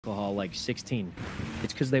alcohol like 16.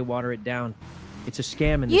 It's because they water it down. It's a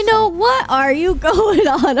scam in the You know, what are you going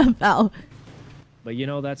on about? But you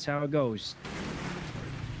know, that's how it goes.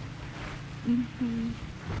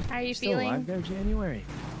 How are you Still feeling? alive there, January?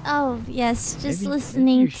 Oh, yes, just Maybe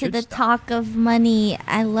listening you to should the stop. talk of money.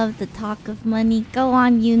 I love the talk of money. Go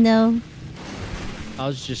on, you know. I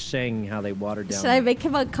was just saying how they water down. Should I make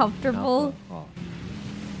him uncomfortable?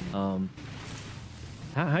 alcohol.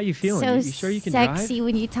 How you feeling? So You sure you can sexy drive?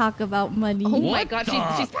 when you talk about money. Oh my god,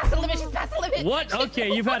 she's past the limit, she's past the limit! What?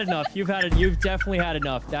 Okay, you've had enough. You've definitely had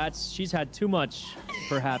enough. She's had too much,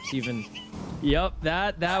 perhaps even. Yep,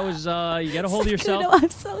 that was you get a hold of yourself. Sykkuno, I'm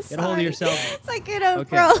so sorry. Get a hold of yourself. Sykkuno, Okay.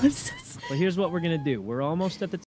 bros. But here's what we're gonna do. We're almost at the